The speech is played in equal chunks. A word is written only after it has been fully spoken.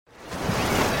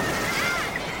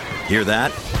Hear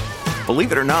that?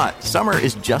 Believe it or not, summer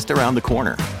is just around the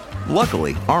corner.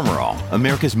 Luckily, Armor All,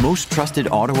 America's most trusted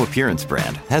auto appearance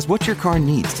brand, has what your car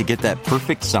needs to get that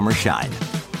perfect summer shine.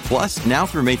 Plus, now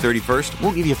through May 31st,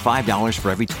 we'll give you $5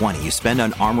 for every $20 you spend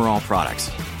on Armor All products.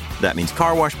 That means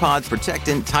car wash pods,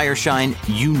 protectant, tire shine,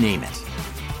 you name it.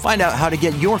 Find out how to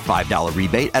get your $5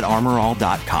 rebate at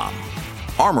armorall.com.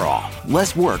 Armor All,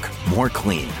 less work, more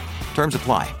clean. Terms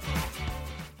apply.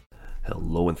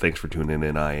 Hello and thanks for tuning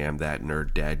in. I am that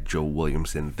nerd dad, Joe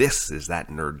Williamson. This is that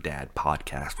Nerd Dad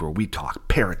podcast where we talk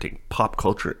parenting, pop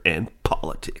culture, and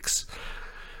politics.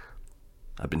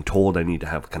 I've been told I need to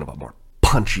have kind of a more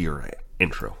punchier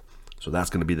intro. So that's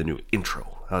going to be the new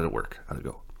intro. How did it work? How'd it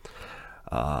go?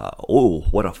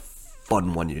 What a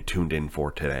fun one you tuned in for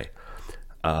today.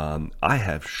 I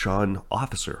have Sean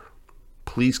Officer,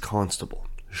 Police Constable,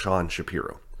 Sean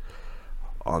Shapiro,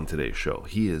 on today's show.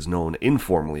 He is known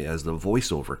informally as the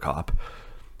voiceover cop,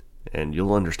 and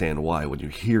you'll understand why when you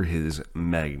hear his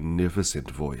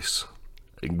magnificent voice.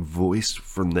 A voice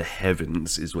from the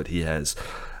heavens is what he has.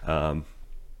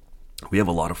 We have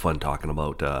a lot of fun talking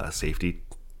about safety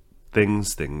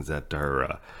things that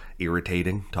are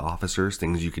irritating to officers,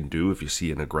 things you can do if you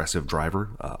see an aggressive driver.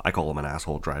 I call him an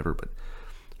asshole driver, but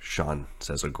Sean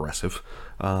says aggressive,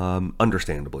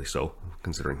 understandably so,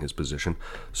 considering his position.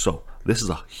 So this is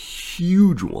a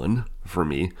huge one for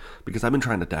me because I've been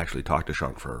trying to actually talk to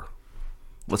Sean for,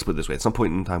 let's put it this way, at some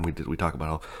point in time we talk about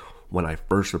how when I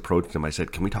first approached him, I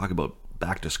said, can we talk about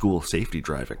back to school safety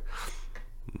driving?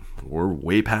 We're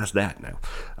way past that now.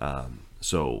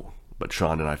 But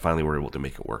Sean and I finally were able to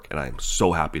make it work, and I am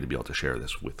so happy to be able to share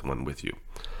this with you.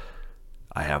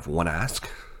 I have one ask.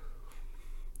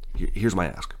 Here's my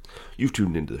ask. You've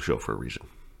tuned into the show for a reason.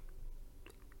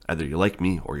 Either you like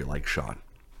me or you like Sean.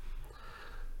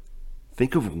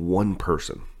 Think of one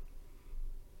person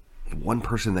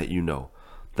that you know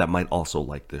that might also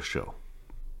like this show,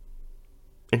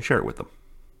 and share it with them.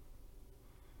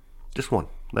 Just one.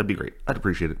 That'd be great. I'd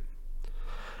appreciate it.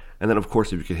 And then, of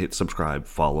course, if you could hit subscribe,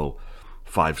 follow,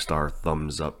 5-star,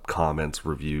 thumbs up, comments,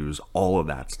 reviews, all of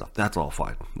that stuff. That's all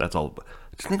fine. That's all.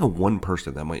 Just think of one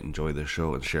person that might enjoy this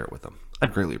show and share it with them.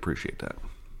 I'd greatly appreciate that.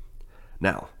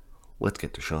 Now, let's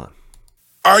get to Sean.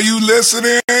 Are you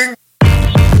listening?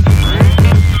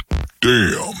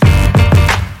 Damn.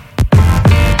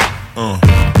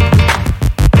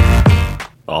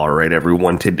 All right,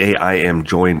 everyone. Today I am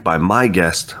joined by my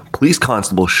guest, Police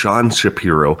Constable Sean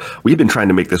Shapiro. We've been trying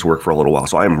to make this work for a little while,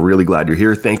 so I'm really glad you're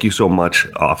here. Thank you so much,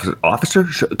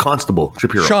 Constable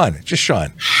Shapiro.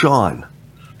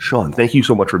 Sean, thank you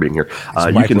so much for being here.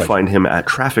 You can find him at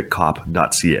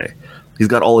trafficcop.ca. He's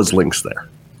got all his links there.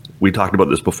 We talked about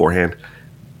this beforehand.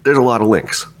 There's a lot of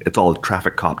links. It's all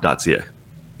trafficcop.ca.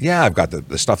 Yeah, I've got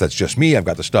the stuff that's just me. I've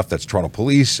got the stuff that's Toronto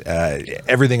Police.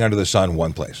 Everything under the sun,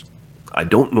 one place. I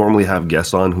don't normally have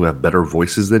guests on who have better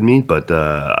voices than me, but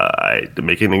I'm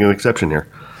making an exception here.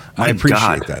 I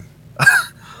appreciate that.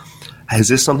 Is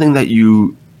this something that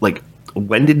you, like,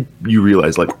 when did you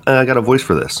realize, like, I got a voice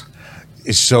for this?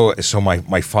 So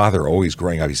my father always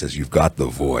growing up, he says, "You've got the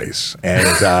voice,"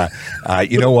 and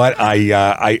you know what?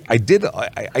 I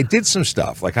did some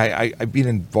stuff. Like I've been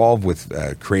involved with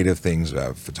creative things,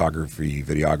 photography,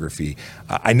 videography.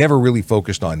 I never really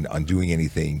focused on doing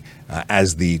anything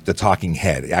as the talking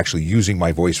head, actually using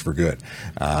my voice for good.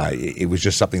 It was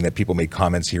just something that people made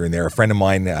comments here and there. A friend of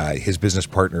mine, his business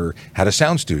partner, had a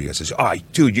sound studio. Says, "Oh,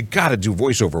 dude, you got to do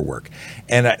voiceover work,"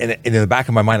 and in the back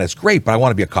of my mind, that's great, but I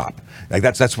want to be a cop. Like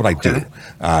that's what I do.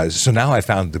 So now I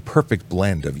found the perfect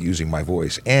blend of using my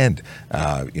voice and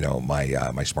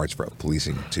my smarts for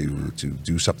policing to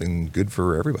do something good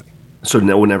for everybody. So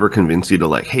no one ever convinced you to,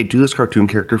 like, hey, do this cartoon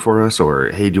character for us, or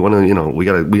hey, do you want to, we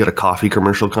got a coffee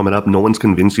commercial coming up. No one's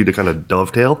convinced you to kind of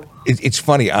dovetail. It's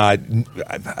funny. I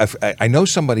know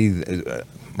somebody.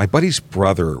 My buddy's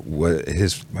brother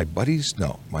was my buddy's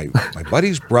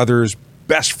brother's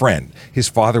best friend. His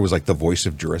father was like the voice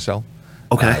of Duracell.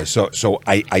 Okay. So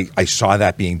I saw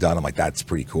that being done. I'm like, that's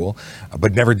pretty cool.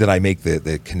 But never did I make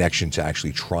the connection to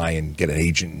actually try and get an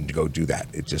agent to go do that.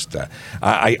 It just,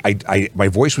 my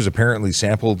voice was apparently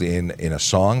sampled in a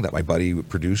song that my buddy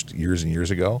produced years and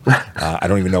years ago. I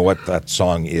don't even know what that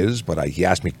song is, but he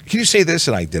asked me, can you say this?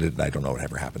 And I did it, and I don't know what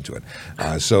ever happened to it.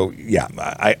 So yeah,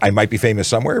 I might be famous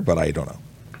somewhere, but I don't know.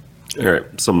 All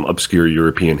right. Some obscure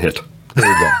European hit. There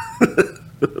you go.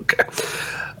 Okay.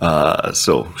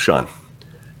 So Sean,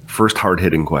 first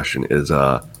hard-hitting question is,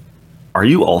 are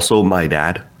you also my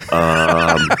dad?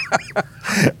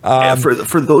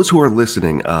 For those who are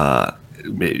listening,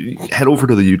 head over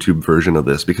to the YouTube version of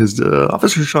this because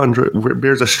Officer Sean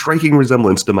bears a striking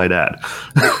resemblance to my dad.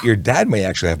 Your dad may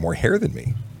actually have more hair than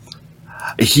me.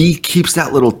 He keeps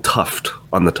that little tuft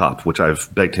on the top, which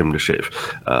I've begged him to shave,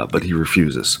 but he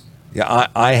refuses. Yeah,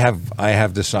 I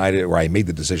have decided, or I made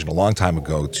the decision a long time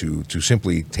ago to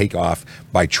simply take off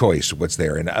by choice what's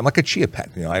there, and I'm like a chia pet.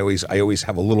 I always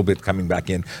have a little bit coming back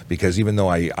in because even though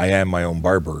I am my own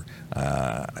barber,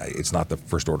 it's not the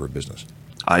first order of business.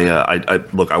 I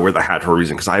look, I wear the hat for a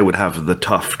reason because I would have the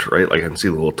tuft, right? Like I can see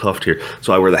the little tuft here,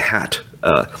 so I wear the hat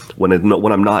when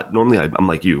I'm not. Normally, I'm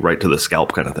like you, right to the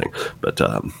scalp kind of thing. But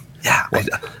yeah,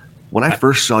 when I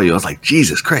first saw you, I was like,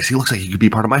 Jesus Christ, he looks like he could be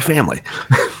part of my family.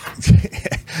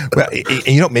 Well,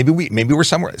 maybe we're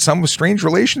somewhere, some strange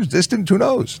relations, distant. Who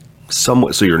knows?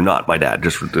 Somewhat. So you're not my dad,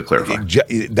 just to clarify.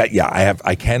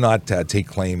 I cannot take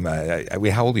claim.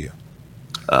 How old are you?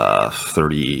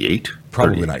 38.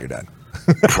 Probably 38. Not your dad.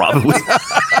 Probably.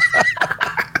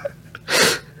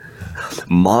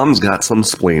 Mom's got some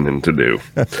splaining to do.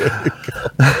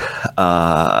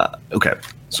 Okay.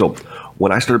 So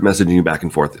when I started messaging you back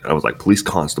and forth, I was like, police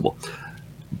constable.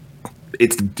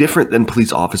 It's different than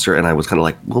police officer. And I was kind of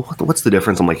like, well, what's the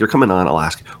difference? I'm like, you're coming on. I'll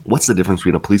ask, what's the difference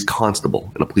between a police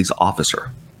constable and a police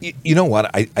officer? You know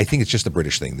what? I think it's just a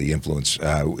British thing, the influence.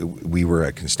 We were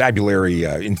a constabulary.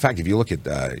 In fact, if you look at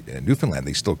Newfoundland,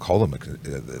 they still call them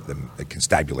a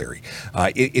constabulary.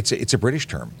 It's a British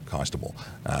term, constable.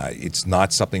 It's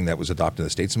not something that was adopted in the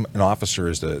States. An officer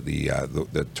is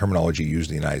the terminology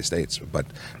used in the United States. But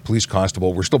police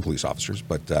constable, we're still police officers,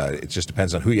 but it just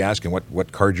depends on who you ask and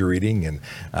what card you're reading. And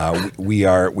we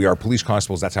are police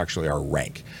constables. That's actually our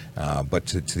rank. But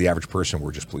to the average person,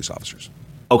 we're just police officers.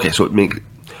 Okay, so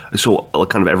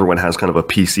kind of everyone has kind of a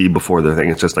PC before their thing.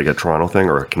 It's just like a Toronto thing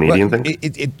or a Canadian thing?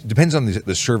 It depends on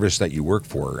the service that you work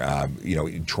for.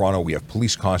 In Toronto, we have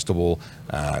police constable.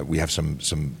 We have some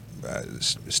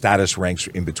status ranks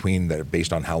in between that are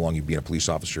based on how long you've been a police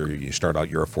officer. You start out,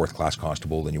 you're a 4th class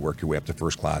constable, then you work your way up to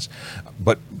 1st class.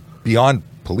 But beyond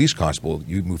police constable,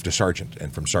 you move to sergeant,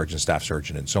 and from sergeant, staff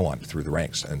sergeant, and so on through the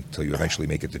ranks until you eventually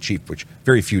make it to chief, which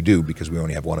very few do because we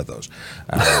only have one of those.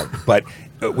 But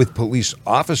with police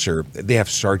officer, they have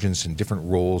sergeants in different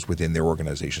roles within their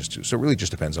organizations too. So it really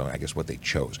just depends on, I guess, what they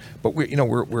chose. But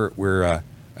we're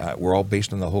all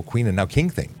based on the whole queen and now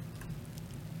king thing.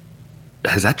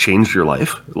 Has that changed your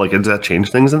life? Like, has that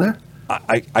changed things in there?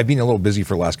 I've been a little busy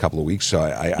for the last couple of weeks, so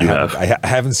I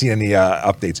haven't seen any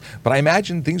updates. But I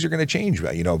imagine things are going to change.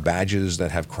 Badges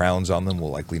that have crowns on them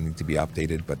will likely need to be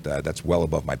updated, but that's well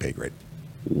above my pay grade.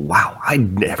 Wow, I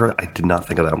did not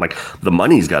think of that. I'm like, the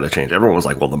money's got to change. Everyone was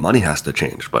like, well, the money has to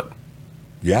change, but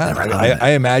yeah,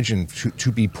 I imagine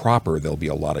to be proper, there'll be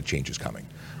a lot of changes coming.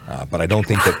 But I don't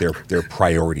think that their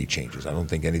priority changes. I don't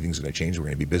think anything's going to change. We're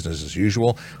going to be business as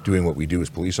usual, doing what we do as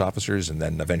police officers, and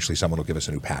then eventually someone will give us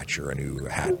a new patch or a new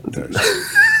hat.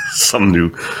 some new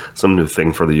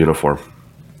thing for the uniform.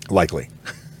 Likely.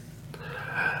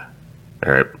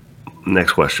 All right.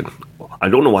 Next question. I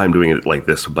don't know why I'm doing it like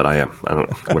this, but I am. I don't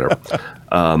know.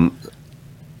 Whatever.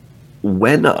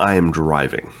 When I am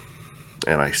driving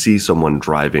and I see someone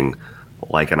driving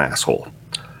like an asshole,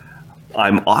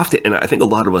 I'm often, and I think a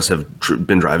lot of us have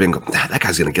been driving, that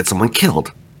guy's going to get someone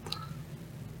killed.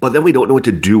 But then we don't know what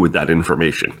to do with that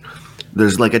information.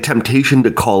 There's like a temptation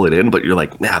to call it in, but you're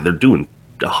like, nah, they're doing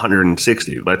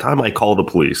 160. By the time I call the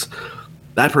police,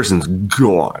 that person's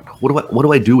gone. What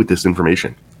do I do with this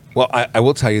information? Well, I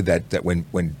will tell you that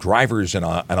when drivers, and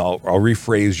I'll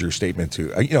rephrase your statement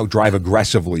to, drive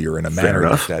aggressively or in a manner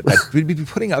that would be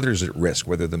putting others at risk,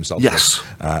 whether themselves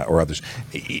or others.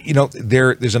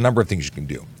 There's a number of things you can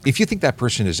do. If you think that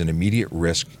person is an immediate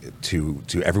risk to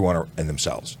everyone and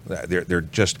themselves, they're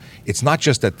just, it's not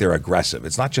just that they're aggressive.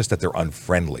 It's not just that they're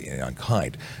unfriendly and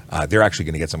unkind. They're actually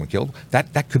going to get someone killed.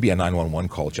 That could be a 911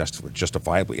 call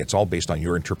justifiably. It's all based on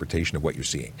your interpretation of what you're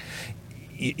seeing.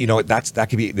 That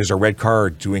could be, there's a red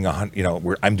car doing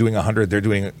where I'm doing 100, they're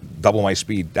doing double my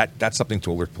speed. That's something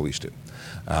to alert police to.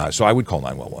 So I would call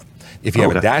 911. If you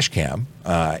have a dash cam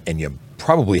and you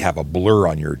probably have a blur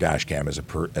on your dash cam as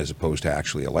opposed to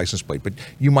actually a license plate, but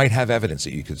you might have evidence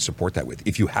that you could support that with.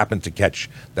 If you happen to catch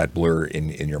that blur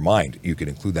in your mind, you could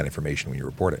include that information when you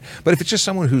report it. But if it's just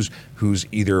someone who's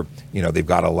either they've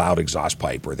got a loud exhaust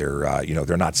pipe or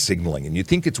they're not signaling and you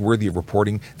think it's worthy of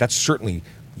reporting, that's certainly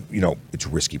it's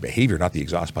risky behavior, not the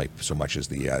exhaust pipe so much as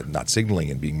the not signaling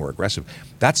and being more aggressive.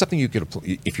 That's something you could,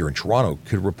 if you're in Toronto,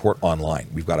 could report online.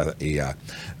 We've got a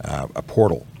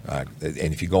portal, and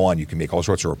if you go on, you can make all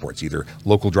sorts of reports, either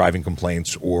local driving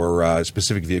complaints or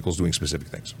specific vehicles doing specific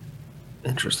things.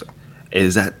 Interesting.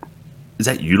 Is that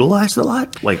utilized a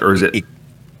lot? Or is it?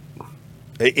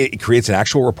 It creates an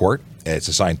actual report. It's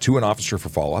assigned to an officer for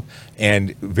follow-up,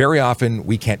 and very often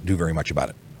we can't do very much about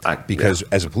it. Because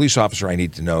as a police officer, I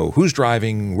need to know who's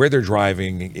driving, where they're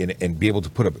driving, and be able to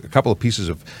put a couple of pieces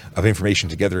of information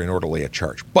together in order to lay a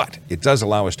charge. But it does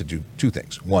allow us to do two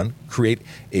things. One, create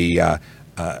a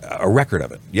record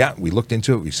of it. Yeah, we looked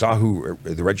into it. We saw who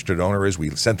the registered owner is. We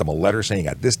sent them a letter saying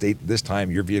at this date, this time,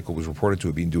 your vehicle was reported to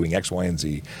have been doing X, Y, and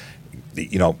Z.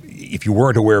 If you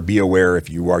weren't aware, be aware. If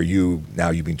you are now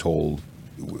you've been told.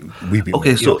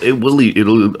 Okay, so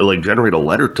it'll like generate a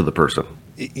letter to the person.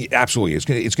 Absolutely,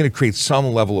 it's going to create some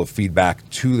level of feedback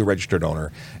to the registered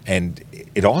owner, and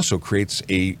it also creates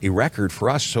a record for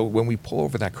us. So when we pull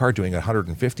over that car doing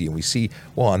 150, and we see,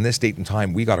 well, on this date and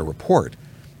time, we got a report.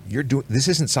 This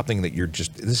isn't something that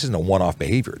this isn't a one-off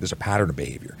behavior. There's a pattern of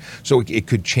behavior. So it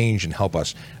could change and help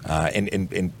us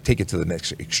and take it to the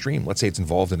next extreme. Let's say it's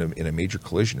involved in a major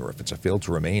collision, or if it's a failed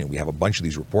to remain, and we have a bunch of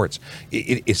these reports,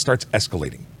 it starts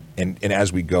escalating. And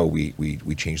as we go, we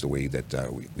change the way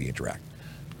that we interact.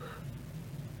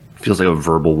 Feels like a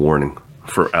verbal warning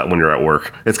for when you're at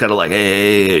work. It's kind of like,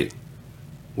 hey,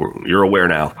 you're aware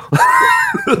now.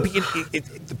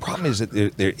 The problem is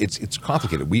that it's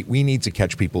complicated. We need to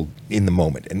catch people in the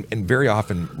moment, and very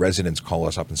often residents call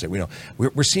us up and say,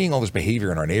 we're seeing all this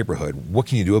behavior in our neighborhood. What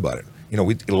can you do about it?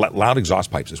 Loud exhaust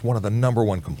pipes is one of the number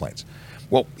one complaints.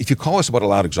 Well, if you call us about a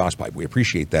loud exhaust pipe, we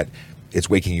appreciate that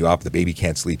it's waking you up. The baby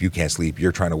can't sleep. You can't sleep.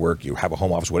 You're trying to work. You have a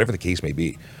home office, whatever the case may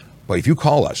be. But if you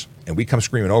call us and we come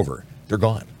screaming over, they're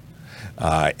gone.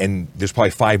 And there's probably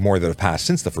 5 more that have passed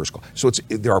since the first call. So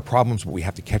there are problems, but we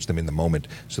have to catch them in the moment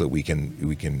so that we can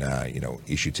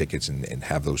issue tickets and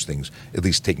have those things, at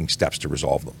least taking steps to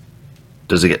resolve them.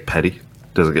 Does it get petty?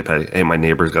 Hey, my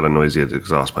neighbor's got a noisy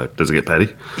exhaust pipe. Does it get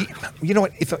petty? You know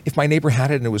what? If my neighbor had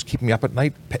it and it was keeping me up at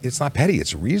night, it's not petty.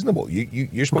 It's reasonable.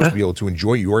 You're supposed to be able to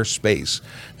enjoy your space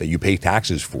that you pay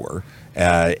taxes for,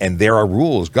 and there are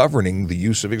rules governing the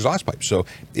use of exhaust pipes. So,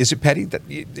 is it petty?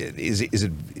 Is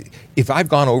it? If I've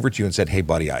gone over to you and said, "Hey,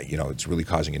 buddy, it's really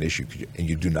causing an issue," and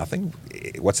you do nothing,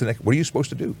 what's the next? What are you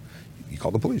supposed to do? You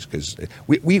call the police, because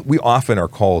we often are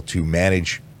called to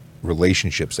manage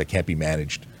relationships that can't be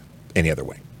managed any other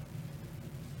way.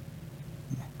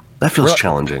 That feels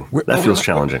challenging. That feels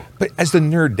challenging. But as the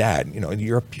nerd dad,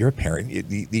 you're a parent.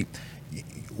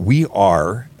 We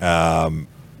are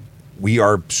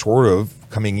sort of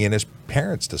coming in as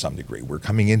parents to some degree. We're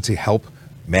coming in to help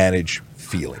manage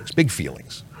feelings, big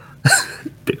feelings.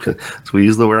 So we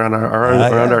use the word around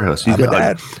our house. I'm a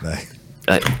dad.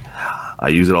 I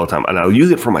use it all the time, and I'll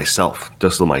use it for myself,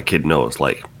 just so my kid knows.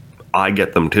 Like, I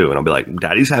get them too, and I'll be like,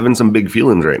 "Daddy's having some big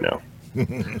feelings right now."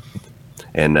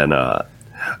 And then,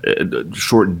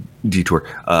 short detour.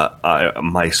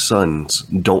 My sons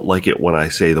don't like it when I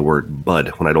say the word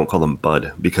bud, when I don't call them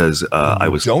bud, because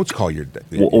don't call your.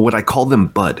 When I call them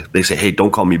bud, they say, "Hey,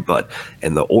 don't call me bud."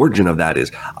 And the origin of that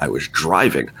is I was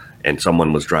driving, and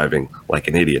someone was driving like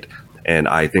an idiot. And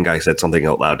I think I said something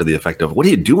out loud to the effect of, "What are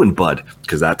you doing, bud?"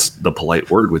 Because that's the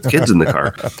polite word with kids in the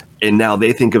car. And now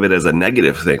they think of it as a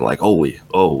negative thing, like, we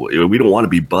don't want to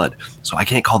be bud. So I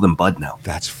can't call them bud now.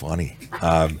 That's funny.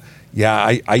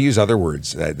 Yeah, I use other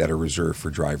words that are reserved for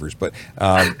drivers, but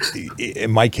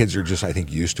my kids are just, I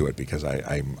think, used to it because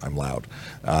I'm loud.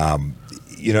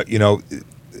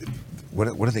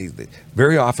 What are they?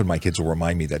 Very often my kids will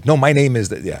remind me that, no, my name is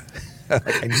that. Yeah,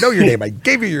 I know your name. I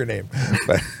gave you your name,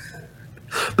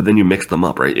 But then you mix them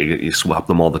up, right? You swap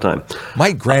them all the time.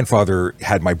 My grandfather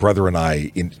had my brother and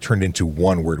I turned into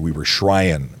one word. We were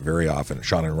Shryan very often.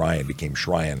 Sean and Ryan became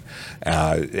Shryan.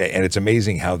 And it's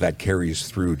amazing how that carries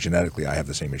through genetically. I have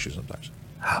the same issue sometimes.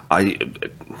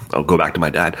 I'll go back to my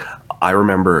dad. I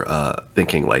remember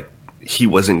thinking, like, he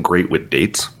wasn't great with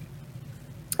dates.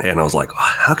 And I was like,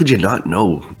 how could you not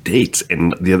know dates?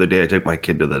 And the other day I took my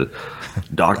kid to the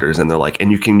doctors, and they're like,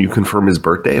 and can you confirm his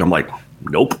birthday? And I'm like,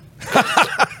 nope.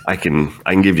 I can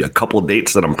give you a couple of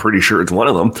dates that I'm pretty sure it's one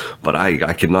of them, but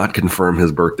I cannot confirm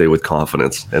his birthday with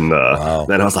confidence. And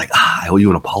then I was like, I owe you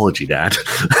an apology, Dad.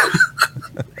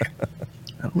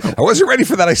 I wasn't ready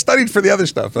for that. I studied for the other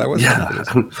stuff. I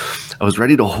was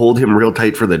ready to hold him real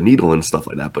tight for the needle and stuff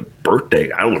like that, but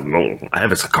birthday, I don't know. I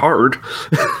have his card.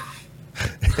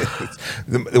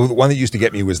 The one that used to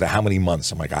get me was the how many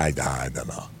months. I'm like, I don't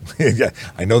know. Yeah,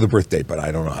 I know the birth date, but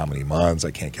I don't know how many months.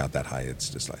 I can't count that high. It's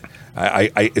just like,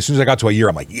 I as soon as I got to a year,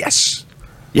 I'm like, yes.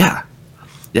 Yeah,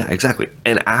 exactly.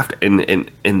 And after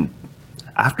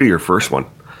your first one,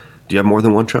 do you have more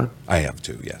than one, Sean? I have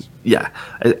two, yes. Yeah,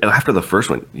 after the first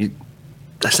one,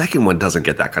 The second one doesn't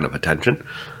get that kind of attention.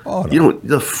 Oh, no. You don't,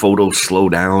 the photos slow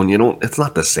down. You don't, it's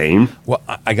not the same. Well,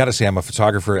 I got to say, I'm a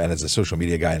photographer, and as a social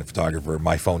media guy and a photographer,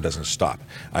 my phone doesn't stop.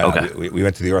 Okay. We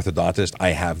went to the orthodontist. I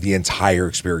have the entire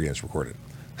experience recorded.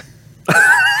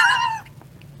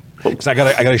 Because I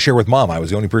got to share with Mom. I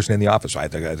was the only person in the office, so I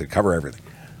had to cover everything.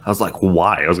 I was like,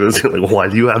 why? I was going to say, like, why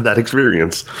do you have that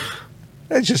experience?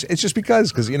 It's just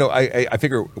because you know I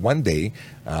figure one day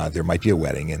there might be a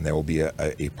wedding and there will be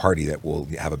a party that will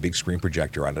have a big screen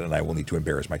projector on it, and I will need to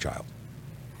embarrass my child.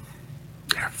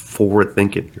 You're forward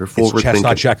thinking. You're forward It's thinking.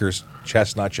 chestnut checkers.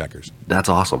 Chestnut checkers. That's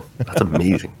awesome. That's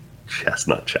amazing.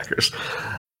 Chestnut checkers.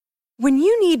 When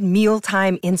you need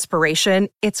mealtime inspiration,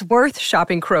 it's worth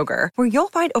shopping Kroger, where you'll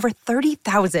find over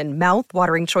 30,000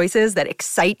 mouth-watering choices that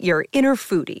excite your inner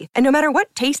foodie. And no matter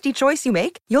what tasty choice you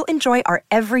make, you'll enjoy our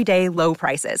everyday low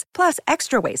prices, plus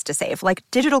extra ways to save, like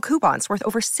digital coupons worth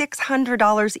over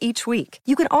 $600 each week.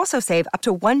 You can also save up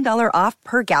to $1 off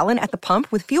per gallon at the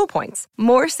pump with fuel points.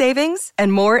 More savings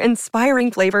and more inspiring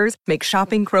flavors make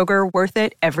shopping Kroger worth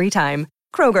it every time.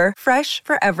 Kroger, fresh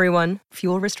for everyone.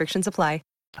 Fuel restrictions apply.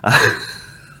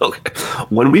 Okay.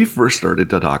 When we first started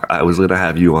to talk, I was going to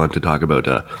have you on to talk about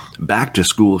back to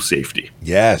school safety.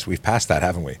 Yes, we've passed that,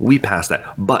 haven't we? We passed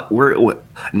that, but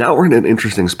now we're in an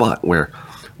interesting spot where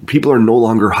people are no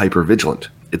longer hyper vigilant.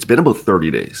 It's been about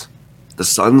 30 days. The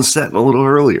sun's setting a little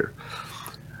earlier.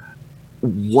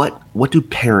 What do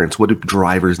parents, what do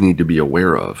drivers need to be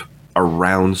aware of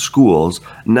around schools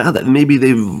now that maybe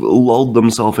they've lulled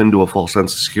themselves into a false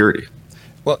sense of security?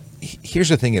 Well, here's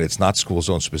the thing, and it's not school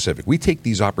zone specific. We take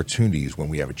these opportunities when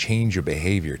we have a change of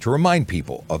behavior to remind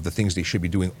people of the things they should be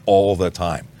doing all the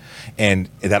time. And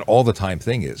that all the time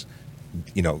thing is,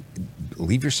 you know,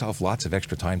 leave yourself lots of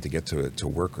extra time to get to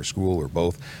work or school or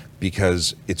both,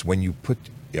 because it's when you put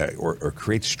or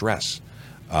create stress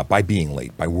by being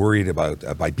late, by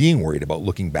being worried about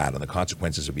looking bad and the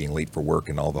consequences of being late for work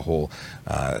and all the whole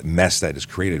mess that is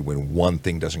created when one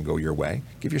thing doesn't go your way.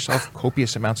 Give yourself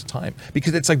copious amounts of time,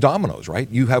 because it's like dominoes, right?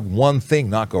 You have one thing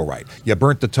not go right. You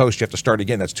burnt the toast. You have to start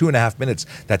again. That's 2.5 minutes.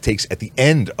 That takes at the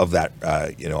end of that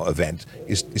event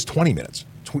is 20 minutes.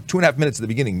 2.5 minutes at the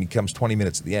beginning becomes 20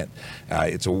 minutes at the end.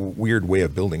 It's a weird way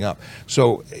of building up.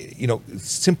 So,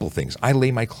 simple things. I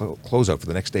lay my clothes out for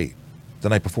the next day, the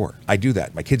night before. I do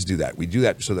that. My kids do that. We do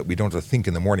that so that we don't have to think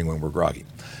in the morning when we're groggy.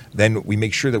 Then we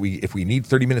make sure that if we need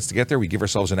 30 minutes to get there, we give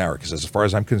ourselves an hour. Because as far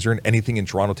as I'm concerned, anything in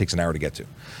Toronto takes an hour to get to.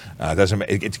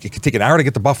 It could take an hour to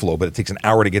get to Buffalo, but it takes an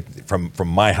hour to get from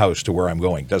my house to where I'm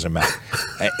going. Doesn't matter.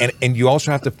 and you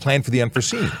also have to plan for the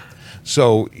unforeseen.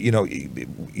 So,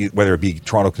 whether it be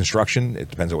Toronto construction, it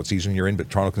depends on what season you're in,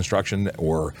 but Toronto construction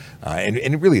or,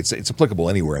 and really it's applicable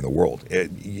anywhere in the world.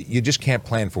 You just can't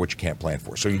plan for what you can't plan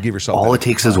for. So you give yourself. All it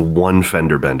takes is one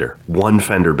fender bender,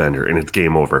 and it's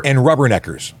game over. And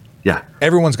rubberneckers. Yeah.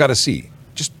 Everyone's got to see.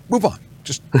 Just move on.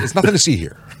 There's nothing to see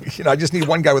here. I just need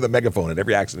one guy with a megaphone at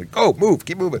every accident. Go, move,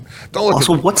 keep moving. Don't look.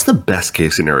 Also, what's the best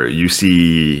case scenario? You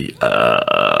see,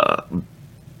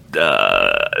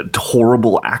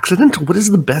 horrible accident? What is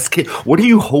the best case? What are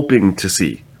you hoping to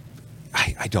see?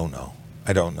 I don't know.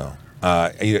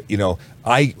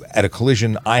 I at a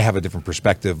collision, I have a different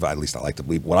perspective. At least I like to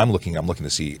believe. What I'm looking to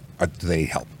see, do they need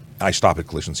help? I stop at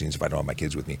collision scenes if I don't have my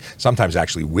kids with me. Sometimes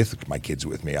actually with my kids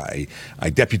with me. I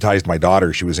deputized my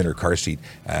daughter. She was in her car seat,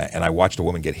 and I watched a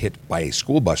woman get hit by a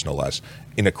school bus, no less,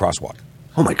 in a crosswalk.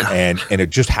 Oh my God. And it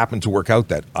just happened to work out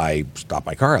that I stop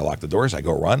my car, I lock the doors, I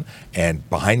go run, and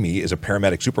behind me is a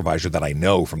paramedic supervisor that I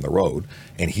know from the road,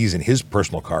 and he's in his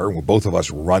personal car, and both of us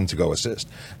run to go assist.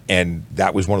 And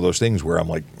that was one of those things where I'm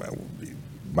like,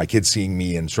 my kid's seeing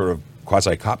me in sort of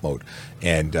quasi-cop mode,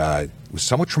 and it was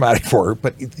somewhat traumatic for her,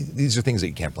 but these are things that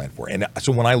you can't plan for. And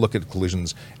so when I look at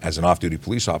collisions as an off-duty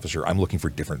police officer, I'm looking for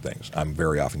different things. I'm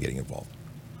very often getting involved.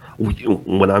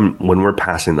 When we're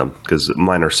passing them, because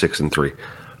mine are 6 and 3,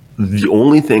 the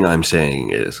only thing I'm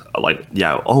saying is like,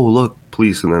 yeah, oh look,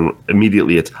 police, and then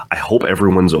immediately it's, I hope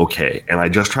everyone's okay, and I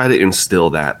just try to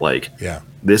instill that, like, yeah,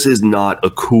 this is not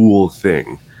a cool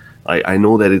thing. I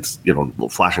know that it's,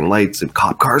 flashing lights and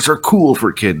cop cars are cool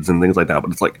for kids and things like that,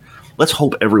 but it's like, let's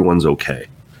hope everyone's okay.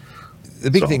 The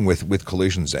big thing with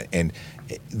collisions, and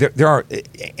there are,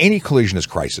 any collision is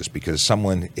crisis because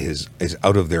someone is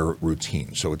out of their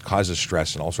routine, so it causes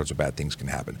stress and all sorts of bad things can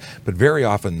happen. But very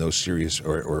often those serious,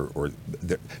 or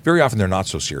very often they're not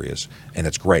so serious, and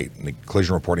it's great. And the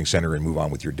collision reporting center and move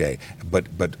on with your day. But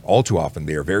all too often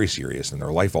they are very serious and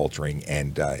they're life altering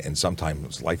and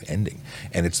sometimes life ending.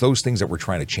 And it's those things that we're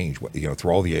trying to change.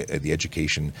 Through all the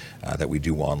education that we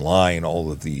do online, all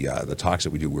of the talks that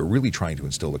we do, we're really trying to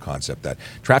instill the concept that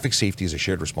traffic safety is a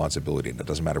shared responsibility. It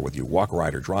doesn't matter whether you walk,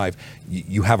 ride, or drive.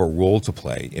 You have a role to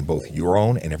play in both your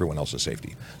own and everyone else's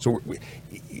safety. So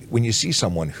when you see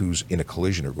someone who's in a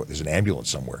collision or there's an ambulance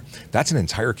somewhere, that's an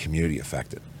entire community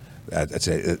affected.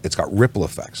 It's got ripple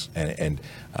effects, and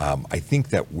I think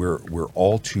that we're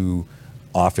all too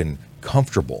often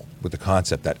comfortable with the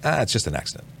concept that it's just an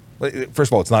accident. First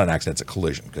of all, it's not an accident, it's a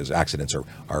collision, because accidents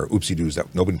are oopsie-doos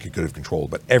that nobody could have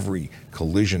controlled, but every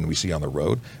collision we see on the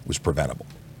road was preventable.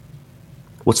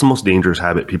 What's the most dangerous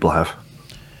habit people have?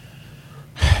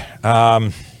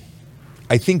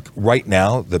 I think right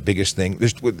now the biggest thing we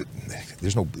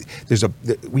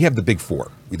have the big four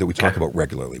that we talk about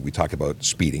regularly. We talk about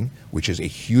speeding, which is a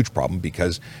huge problem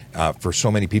because for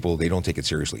so many people they don't take it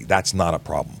seriously. That's not a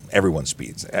problem. Everyone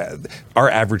speeds. Our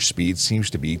average speed seems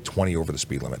to be 20 over the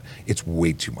speed limit. It's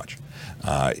way too much,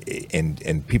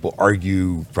 and people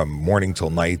argue from morning till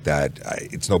night that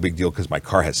it's no big deal because my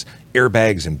car has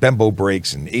airbags and Bembo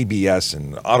brakes and ABS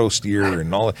and auto steer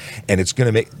and all, and it's going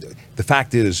to make. The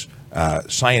fact is.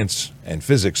 Science and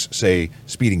physics say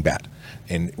speeding bad,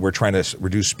 and we're trying to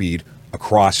reduce speed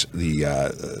across the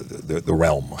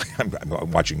realm.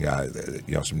 I'm watching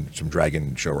some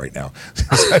dragon show right now.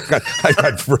 I've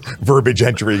got verbiage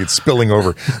entering, it's spilling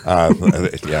over. As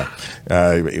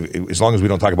long as we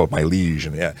don't talk about my liege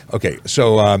and okay.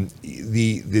 So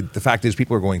the fact is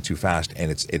people are going too fast,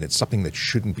 and it's something that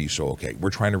shouldn't be so. Okay, we're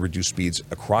trying to reduce speeds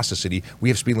across the city. We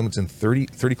have speed limits in 30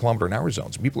 kilometer an hour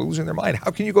zones. People are losing their mind.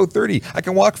 How can you go 30? I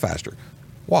can walk faster.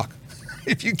 Walk.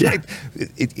 If you can't,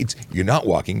 it's you're not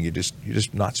walking. You're just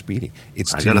not speeding.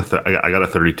 I got a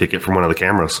 30 ticket from one of the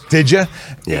cameras. Did you?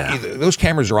 Yeah. Those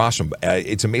cameras are awesome.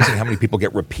 It's amazing how many people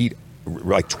get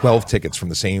like 12 tickets from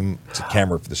the same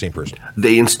camera for the same person.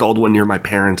 They installed one near my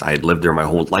parents. I had lived there my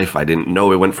whole life. I didn't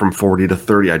know it went from 40 to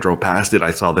 30. I drove past it.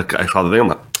 I saw the thing. I'm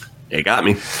like, it got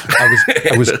me.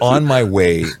 I was on my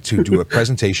way to do a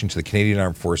presentation to the Canadian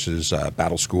Armed Forces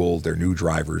Battle School, their new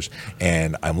drivers,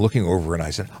 and I'm looking over and I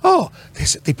said, "Oh,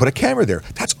 they put a camera there.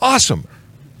 That's awesome.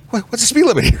 What's the speed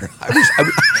limit here?"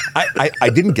 I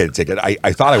didn't get a ticket.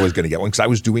 I thought I was going to get one because I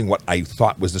was doing what I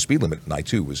thought was the speed limit, and I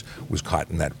too was caught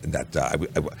in that.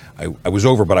 I was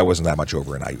over, but I wasn't that much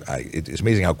over. And it's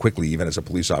amazing how quickly, even as a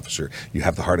police officer, you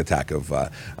have the heart attack of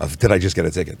did I just get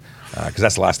a ticket? Because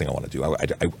that's the last thing I want to do. I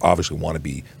obviously want to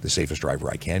be the safest driver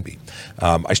I can be.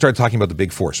 I started talking about the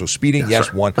big four. So speeding,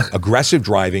 yes, one. Aggressive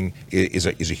driving is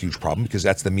a huge problem because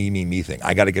that's the me thing.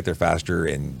 I got to get there faster,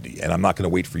 and I'm not going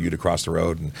to wait for you to cross the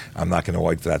road, and I'm not going to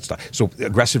wait for that stuff. So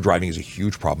aggressive driving is a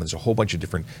huge problem. There's a whole bunch of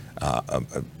different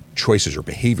choices or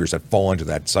behaviors that fall into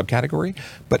that subcategory.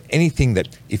 But anything that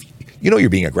if you're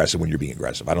being aggressive when you're being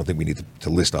aggressive. I don't think we need to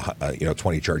list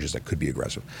 20 charges that could be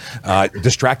aggressive.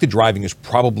 Distracted driving is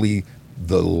probably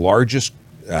the largest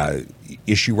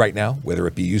issue right now, whether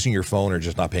it be using your phone or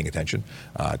just not paying attention.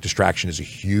 Distraction is a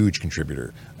huge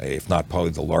contributor, if not probably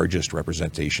the largest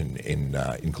representation in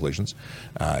collisions.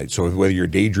 So whether you're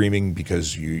daydreaming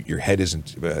because your head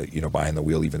isn't behind the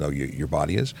wheel, even though your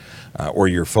body is, or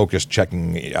you're focused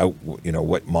checking out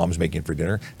what mom's making for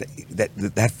dinner,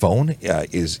 that phone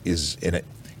is in it.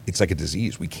 It's like a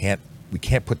disease. We can't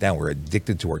put down. We're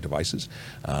addicted to our devices,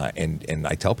 and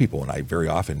I tell people, and I very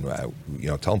often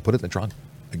tell them, put it in the trunk.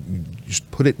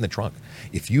 Just put it in the trunk.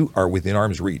 If you are within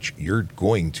arm's reach, you're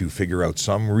going to figure out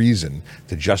some reason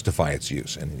to justify its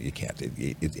use, and you can't.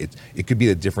 It could be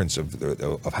the difference of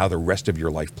how the rest of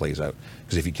your life plays out.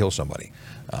 Because if you kill somebody,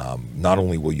 not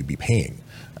only will you be paying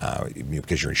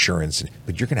because your insurance,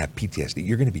 but you're going to have PTSD.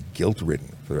 You're going to be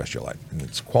guilt-ridden for the rest of your life, and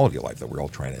it's quality of life that we're all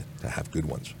trying to have good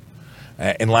ones.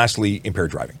 And lastly,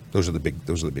 impaired driving. Those are the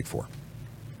big four.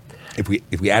 If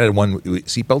we added one,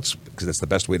 seatbelts, because that's the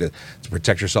best way to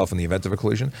protect yourself in the event of a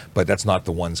collision, but that's not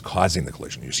the ones causing the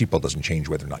collision. Your seatbelt doesn't change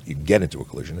whether or not you get into a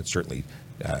collision. It certainly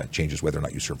changes whether or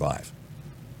not you survive.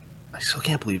 I still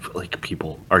can't believe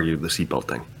people argue the seatbelt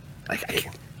thing.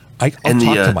 I'll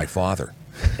talk to my father.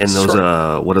 And those,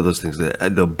 what are those things? The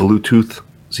Bluetooth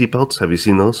seatbelts. Have you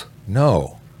seen those?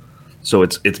 No. So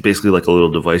it's basically like a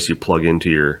little device you plug into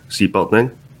your seatbelt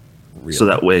thing. Really? So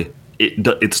that way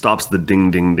it stops the ding,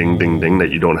 ding, ding, ding, ding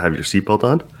that you don't have your seatbelt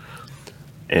on.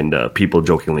 And people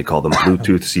jokingly call them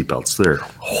Bluetooth seatbelts. They're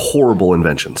horrible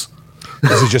inventions.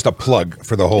 This is just a plug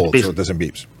for the hole, so it doesn't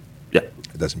beeps. Yeah.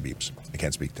 It doesn't beeps. I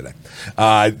can't speak today.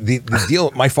 The deal,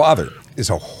 my father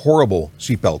is a horrible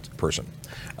seatbelt person.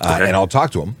 Okay. And I'll talk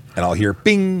to him, and I'll hear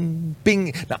bing,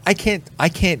 bing. Now, I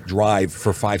can't drive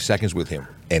for 5 seconds with him.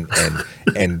 And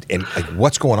like,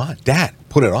 what's going on? Dad,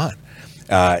 put it on.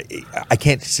 I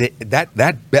can't say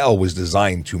that bell was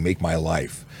designed to make my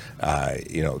life,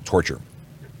 torture.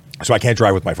 So I can't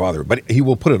drive with my father, but he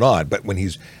will put it on. But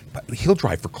he'll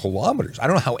drive for kilometers. I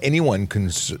don't know how anyone can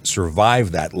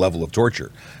survive that level of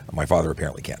torture. My father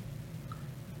apparently can.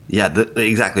 Yeah,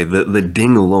 exactly. The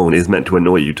ding alone is meant to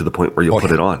annoy you to the point where you'll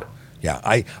put it on. Yeah,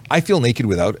 I feel naked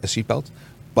without a seatbelt,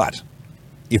 but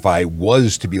if I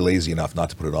was to be lazy enough not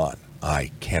to put it on,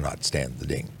 I cannot stand the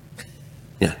ding.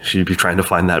 Yeah, she'd be trying to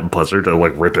find that buzzer to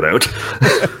like rip it out.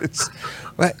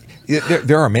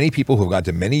 There are many people who have gone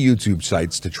to many YouTube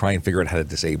sites to try and figure out how to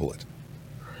disable it.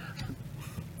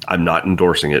 I'm not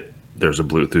endorsing it. There's a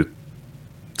Bluetooth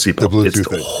seatbelt. It's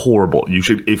horrible. You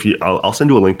should, I'll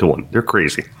send you a link to one. They're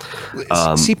crazy.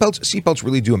 Seatbelts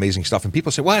really do amazing stuff. And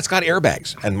people say, well, it's got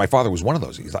airbags. And my father was one of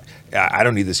those. He's like, I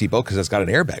don't need the seatbelt because it's got an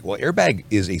airbag. Well, airbag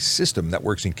is a system that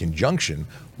works in conjunction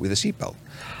with a seatbelt.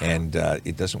 And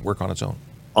it doesn't work on its own.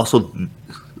 Also,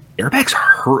 airbags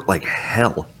hurt like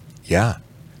hell. Yeah.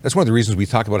 That's one of the reasons we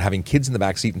talk about having kids in the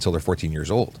back seat until they're 14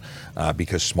 years old,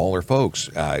 because smaller folks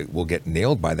will get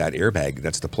nailed by that airbag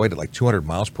that's deployed at like 200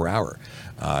 miles per hour.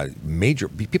 Major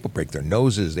people break their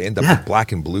noses. They end up with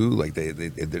black and blue. Like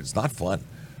it's not fun.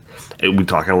 We're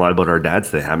talking a lot about our dads.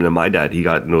 They happened to my dad. He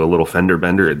got into a little fender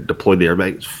bender and deployed the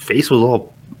airbag. His face was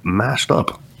all mashed up.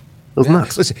 It was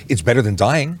nuts. Listen, it's better than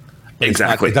dying.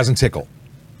 Exactly. It doesn't tickle.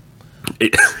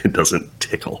 It doesn't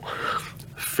tickle.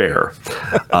 Fair.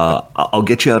 I'll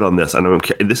get you out on this. I know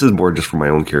this is more just for my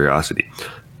own curiosity.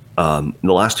 In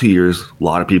the last 2 years, a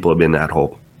lot of people have been at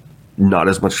home. Not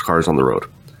as much cars on the road.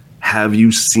 Have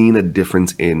you seen a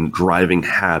difference in driving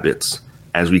habits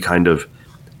as we kind of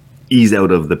ease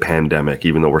out of the pandemic,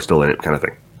 even though we're still in it, kind of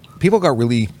thing? People got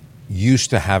really used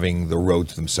to having the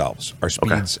roads themselves. Our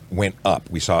speeds went up.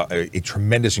 We saw a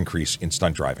tremendous increase in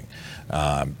stunt driving,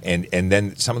 and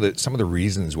then some of the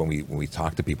reasons when we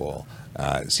talk to people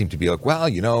seem to be like, well,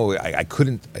 I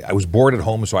couldn't. I was bored at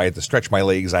home, so I had to stretch my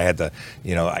legs. I had to,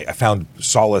 I found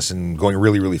solace in going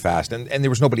really, really fast, and there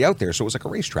was nobody out there, so it was like a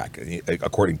racetrack,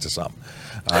 according to some.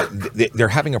 They're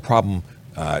having a problem.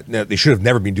 Now, they should have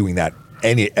never been doing that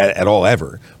at all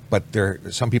ever. But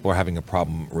some people are having a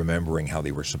problem remembering how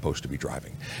they were supposed to be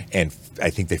driving. And I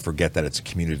think they forget that it's a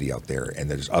community out there and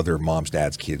there's other moms,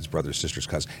 dads, kids, brothers, sisters,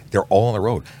 cousins. They're all on the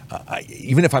road.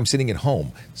 Even if I'm sitting at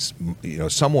home,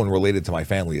 someone related to my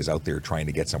family is out there trying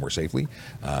to get somewhere safely.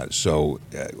 I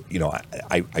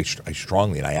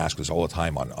strongly, and I ask this all the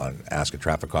time on Ask a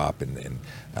Traffic Cop and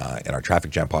our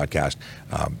Traffic Jam podcast,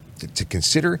 to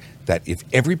consider that if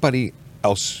everybody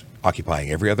else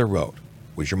occupying every other road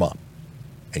was your mom,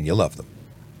 and you love them,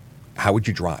 how would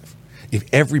you drive? If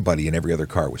everybody in every other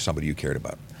car was somebody you cared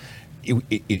about,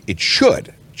 it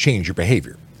should change your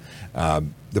behavior.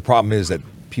 The problem is that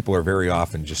people are very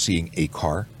often just seeing a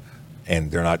car,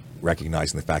 and they're not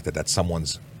recognizing the fact that that's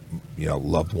someone's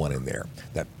loved one in there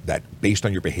that based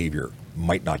on your behavior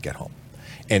might not get home.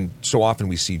 And so often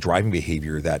we see driving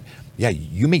behavior that,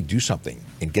 you may do something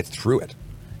and get through it,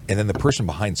 and then the person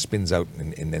behind spins out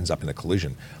and ends up in a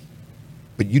collision.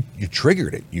 But you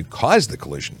triggered it. You caused the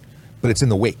collision, but it's in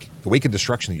the wake. The wake of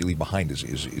destruction that you leave behind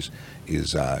is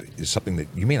something that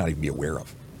you may not even be aware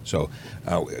of. So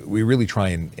we really try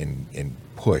and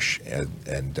push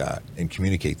and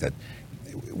communicate that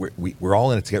we're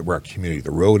all in it together. We're a community.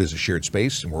 The road is a shared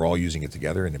space, and we're all using it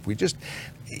together. And if we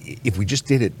just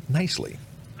did it nicely,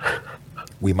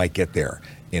 we might get there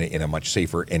in a much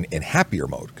safer and happier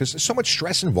mode, because there's so much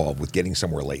stress involved with getting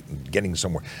somewhere late and getting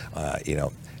somewhere.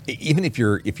 Even if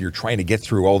you're trying to get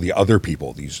through all the other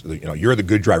people, you're the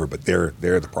good driver, but they're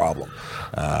the problem.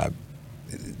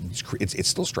 It's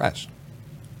still stress.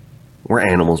 We're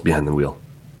animals behind the wheel.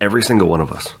 Every single one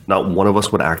of us. Not one of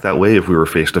us would act that way if we were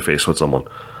face to face with someone.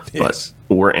 Yes.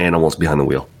 But we're animals behind the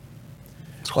wheel.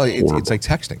 It's like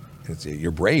texting.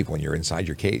 You're brave when you're inside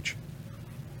your cage.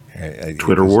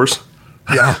 Twitter wars.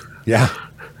 Yeah.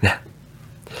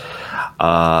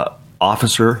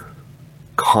 Officer,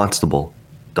 constable,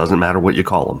 doesn't matter what you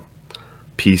call them.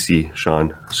 PC,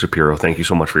 Sean Shapiro, thank you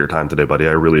so much for your time today, buddy.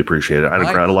 I really appreciate it. I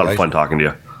had a lot of fun talking to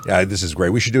you. Yeah, this is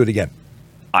great. We should do it again.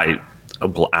 I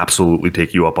will absolutely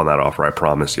take you up on that offer. I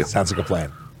promise you. Sounds like a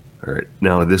plan. All right.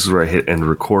 Now, this is where I hit end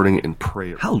recording and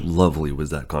pray. How lovely was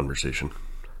that conversation?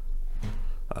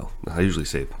 Oh, I usually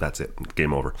say that's it.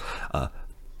 Game over.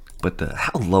 But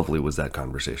how lovely was that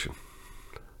conversation?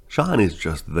 Sean is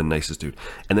just the nicest dude.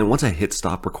 And then once I hit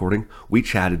stop recording, we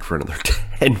chatted for another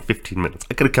 10, 15 minutes.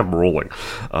 I could have kept rolling.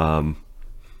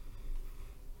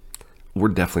 We're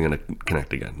definitely going to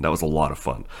connect again. That was a lot of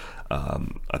fun.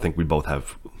 I think we both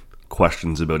have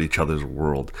questions about each other's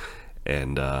world.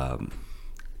 And,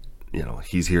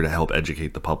 he's here to help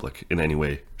educate the public in any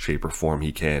way, shape, or form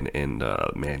he can. And,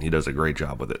 man, he does a great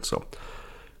job with it. So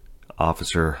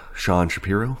Officer Sean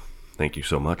Shapiro, thank you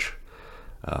so much.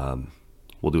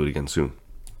 We'll do it again soon.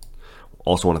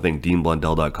 Also want to thank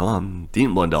DeanBlundell.com,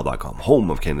 DeanBlundell.com,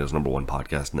 home of Canada's #1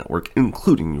 podcast network,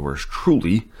 including yours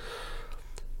truly.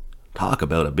 Talk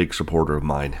about a big supporter of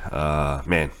mine.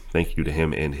 Man, thank you to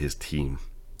him and his team.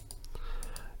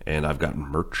 And I've got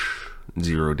merch.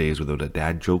 0 Days Without a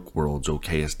Dad Joke, World's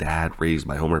Okayest Dad, Raised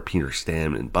by Homer, Peter,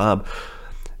 Stan, and Bob.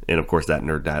 And of course, That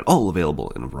Nerd Dad, all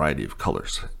available in a variety of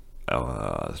colors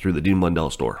through the Dean Blundell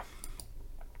store.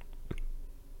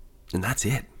 And that's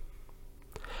it.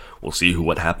 We'll see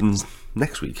what happens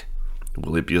next week.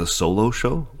 Will it be a solo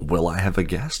show? Will I have a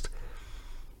guest?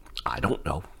 I don't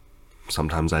know.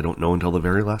 Sometimes I don't know until the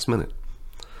very last minute.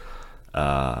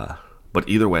 But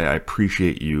either way, I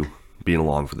appreciate you being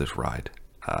along for this ride.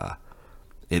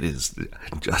 It is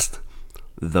just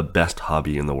the best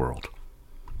hobby in the world.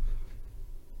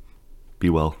 Be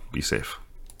well, be safe.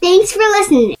 Thanks for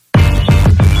listening.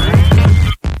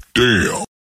 Damn.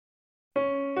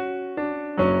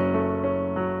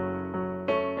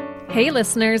 Hey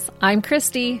listeners, I'm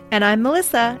Christy. And I'm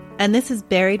Melissa, and this is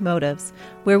Buried Motives,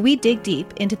 where we dig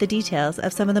deep into the details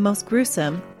of some of the most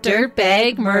gruesome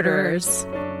Dirtbag murderers.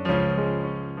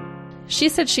 She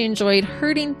said she enjoyed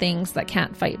hurting things that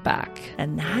can't fight back.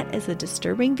 And that is a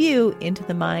disturbing view into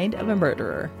the mind of a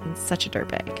murderer and such a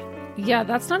dirtbag. Yeah,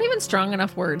 that's not even strong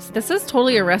enough words. This is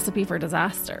totally a recipe for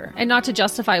disaster. And not to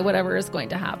justify whatever is going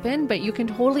to happen, but you can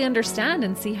totally understand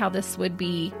and see how this would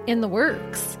be in the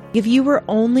works. If you were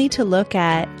only to look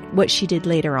at what she did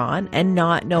later on and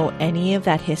not know any of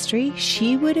that history,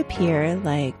 she would appear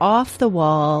like off the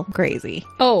wall crazy.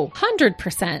 Oh,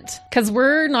 100%. Because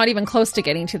we're not even close to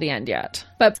getting to the end yet.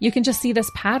 But you can just see this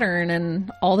pattern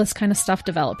and all this kind of stuff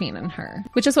developing in her,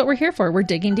 which is what we're here for. We're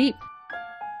digging deep.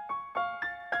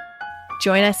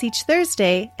 Join us each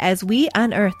Thursday as we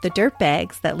unearth the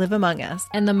dirtbags that live among us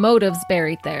and the motives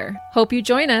buried there. Hope you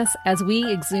join us as we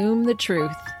exhume the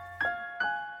truth.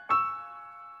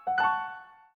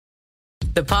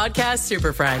 The Podcast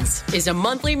Super Friends is a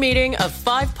monthly meeting of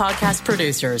 5 podcast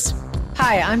producers.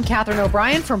 Hi, I'm Catherine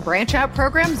O'Brien from Branch Out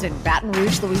Programs in Baton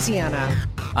Rouge, Louisiana.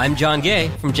 I'm John Gay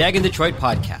from Jag and Detroit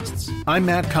Podcasts. I'm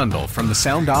Matt Kundle from the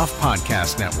Sound Off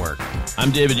Podcast Network.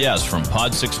 I'm David Yes from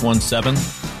Pod 617,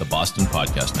 the Boston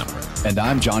Podcast Network. And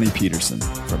I'm Johnny Peterson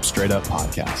from Straight Up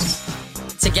Podcasts.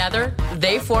 Together,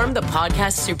 they form the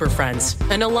Podcast Super Friends,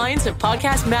 an alliance of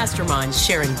podcast masterminds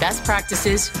sharing best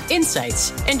practices,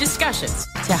 insights, and discussions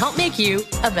to help make you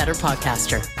a better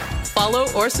podcaster.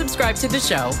 Follow or subscribe to the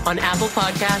show on Apple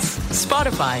Podcasts,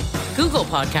 Spotify, Google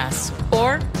Podcasts,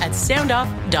 or at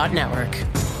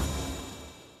soundoff.network.